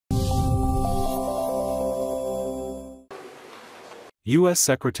U.S.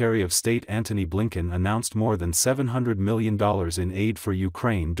 Secretary of State Antony Blinken announced more than $700 million in aid for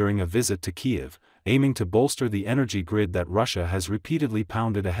Ukraine during a visit to Kiev, aiming to bolster the energy grid that Russia has repeatedly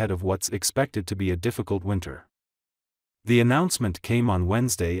pounded ahead of what's expected to be a difficult winter. The announcement came on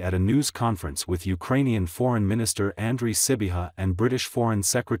Wednesday at a news conference with Ukrainian Foreign Minister Andrii Sybiha and British Foreign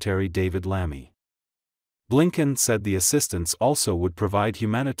Secretary David Lammy. Blinken said the assistance also would provide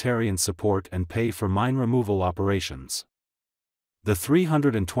humanitarian support and pay for mine removal operations. The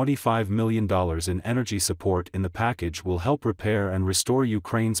 $325 million in energy support in the package will help repair and restore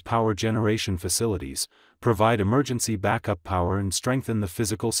Ukraine's power generation facilities, provide emergency backup power and strengthen the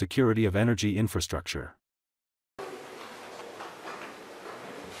physical security of energy infrastructure.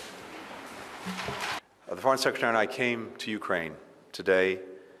 The Foreign Secretary and I came to Ukraine today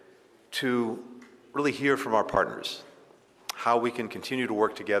to really hear from our partners how we can continue to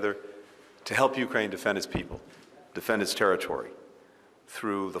work together to help Ukraine defend its people, defend its territory,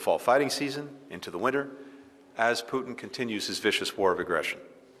 through the fall fighting season, into the winter, as Putin continues his vicious war of aggression.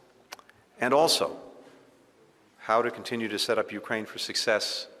 And also, how to continue to set up Ukraine for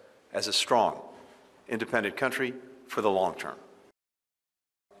success as a strong, independent country for the long term.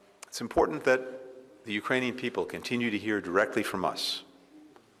 It's important that the Ukrainian people continue to hear directly from us.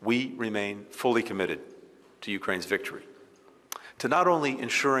 We remain fully committed to Ukraine's victory, to not only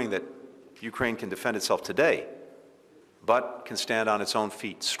ensuring that Ukraine can defend itself today, but can stand on its own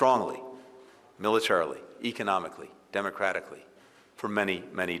feet strongly, militarily, economically, democratically, for many,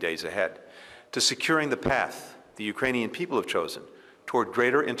 many days ahead, to securing the path the Ukrainian people have chosen toward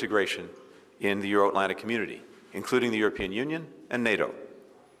greater integration in the Euro-Atlantic community, including the European Union and NATO,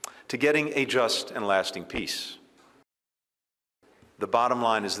 to getting a just and lasting peace. The bottom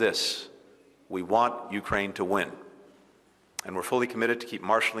line is this: we want Ukraine to win, and we're fully committed to keep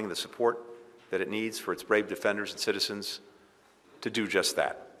marshaling the support that it needs for its brave defenders and citizens to do just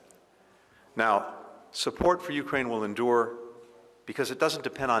that. Now, support for Ukraine will endure because it doesn't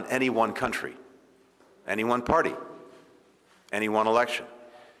depend on any one country, any one party, any one election.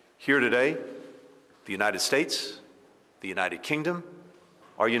 Here today, the United States, the United Kingdom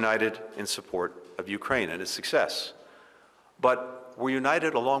are united in support of Ukraine and its success. But we're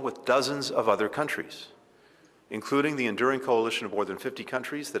united along with dozens of other countries, including the enduring coalition of more than 50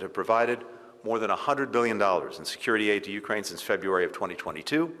 countries that have provided more than $100 billion in security aid to Ukraine since February of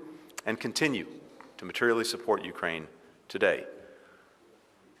 2022 and continue to materially support Ukraine today.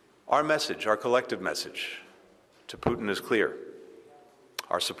 Our message, our collective message to Putin is clear.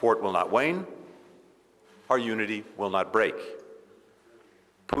 Our support will not wane. Our unity will not break.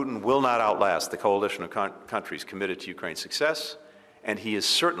 Putin will not outlast the coalition of countries committed to Ukraine's success, and he is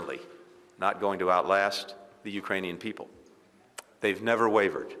certainly not going to outlast the Ukrainian people. They've never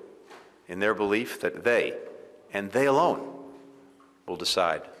wavered in their belief that they, and they alone, will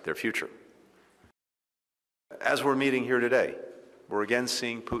decide their future. As we're meeting here today, we're again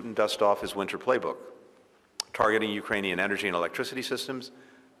seeing Putin dust off his winter playbook, targeting Ukrainian energy and electricity systems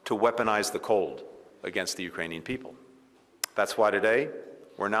to weaponize the cold against the Ukrainian people. That's why today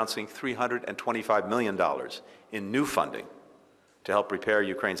we're announcing $325 million in new funding to help repair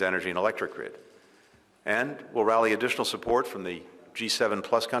Ukraine's energy and electric grid. And we'll rally additional support from the G7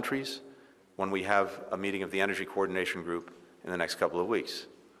 plus countries when we have a meeting of the Energy Coordination Group in the next couple of weeks.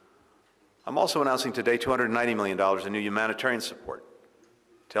 I'm also announcing today $290 million in new humanitarian support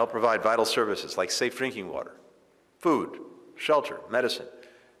to help provide vital services like safe drinking water, food, shelter, medicine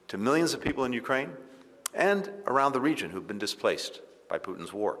to millions of people in Ukraine and around the region who've been displaced by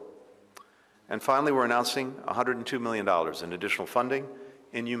Putin's war. And finally, we're announcing $102 million in additional funding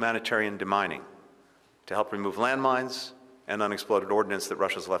in humanitarian demining to help remove landmines and unexploded ordnance that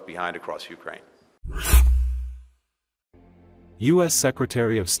Russia's left behind across Ukraine. U.S.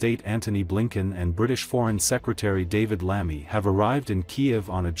 Secretary of State Antony Blinken and British Foreign Secretary David Lammy have arrived in Kiev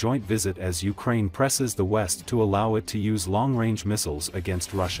on a joint visit as Ukraine presses the West to allow it to use long-range missiles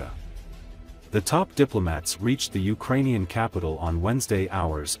against Russia. The top diplomats reached the Ukrainian capital on Wednesday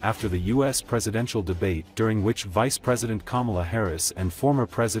hours after the U.S. presidential debate during which Vice President Kamala Harris and former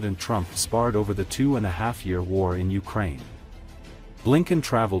President Trump sparred over the 2.5-year war in Ukraine. Blinken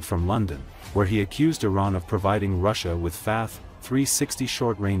traveled from London, where he accused Iran of providing Russia with FATH-360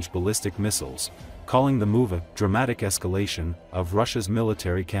 short-range ballistic missiles, calling the move a dramatic escalation of Russia's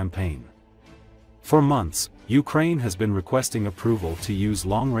military campaign. For months, Ukraine has been requesting approval to use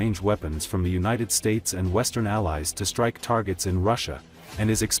long-range weapons from the United States and Western allies to strike targets in Russia, and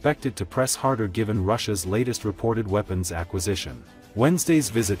is expected to press harder given Russia's latest reported weapons acquisition. Wednesday's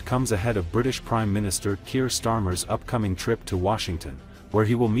visit comes ahead of British Prime Minister Keir Starmer's upcoming trip to Washington, where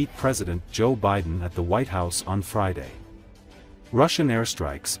he will meet President Joe Biden at the White House on Friday. Russian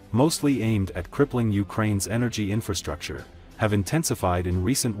airstrikes, mostly aimed at crippling Ukraine's energy infrastructure, have intensified in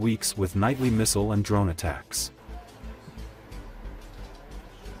recent weeks with nightly missile and drone attacks.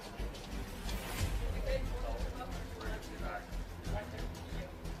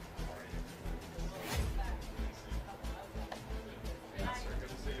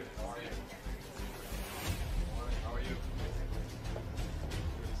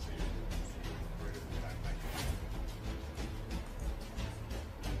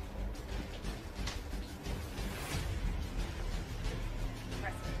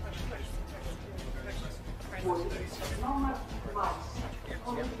 Oh,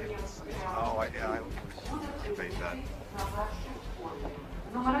 yeah, I debate that.